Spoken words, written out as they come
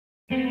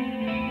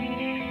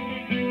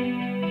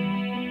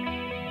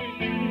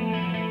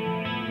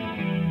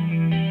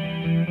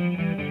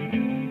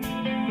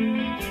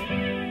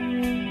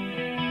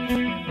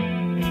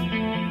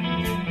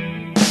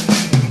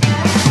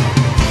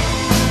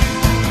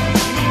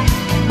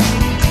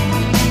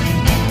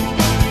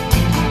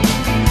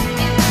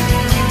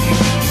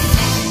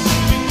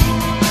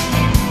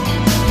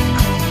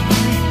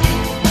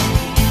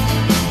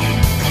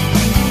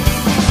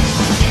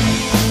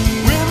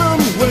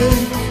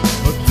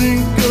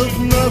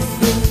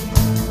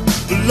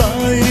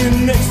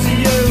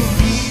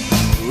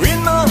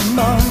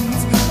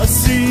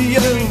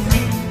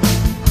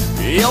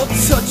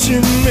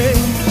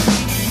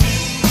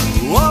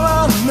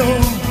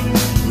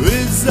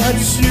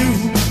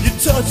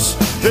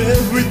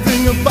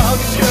Everything about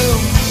you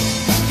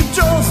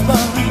controls my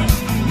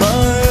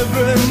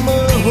every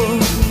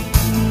move.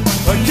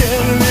 I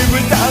can't live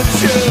without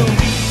you.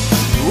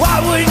 I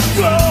would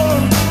go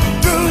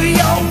through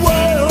your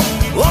world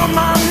on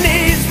my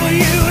knees for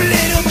you,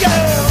 little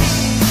girl.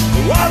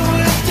 I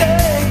would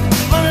take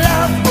my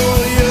love for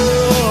you.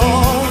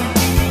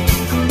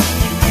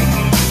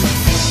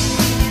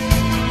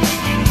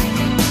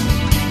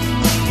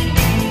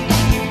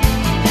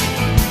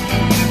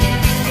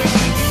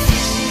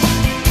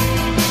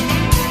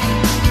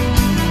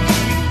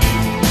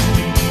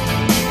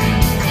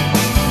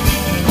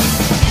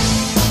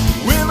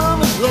 When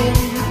I'm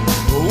alone,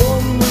 I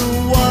wonder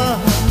why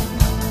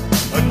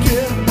I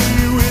can't be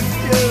with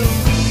you.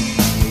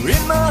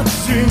 In my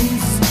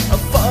dreams, I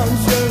found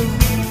you.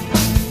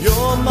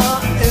 You're my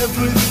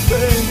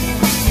everything.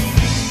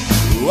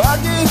 I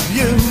give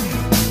you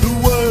the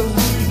world.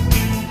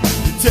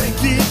 You take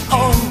it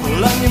all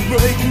and you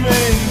break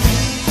me.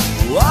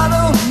 I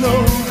don't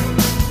know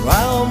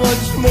how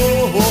much more